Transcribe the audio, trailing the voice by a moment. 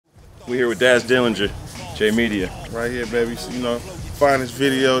We're here with Daz Dillinger, J Media. Right here, baby. So, you know, finest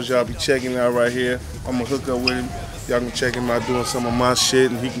videos y'all be checking out right here. I'm gonna hook up with him. Y'all can check him out doing some of my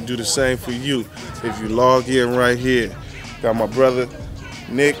shit, and he can do the same for you if you log in right here. Got my brother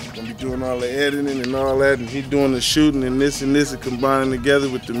Nick gonna be doing all the editing and all that, and he doing the shooting and this and combining together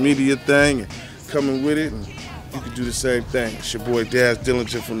with the media thing and coming with it. And you can do the same thing. It's your boy Daz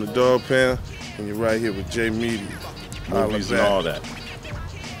Dillinger from the Dogg Pound, and you're right here with J Media. Movies and all that.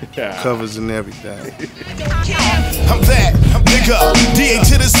 Covers and everything. I'm that, nigga, D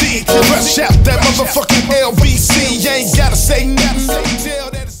to the C. Rush out that motherfucking LBC. You ain't gotta say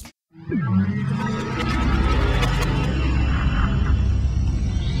nothing.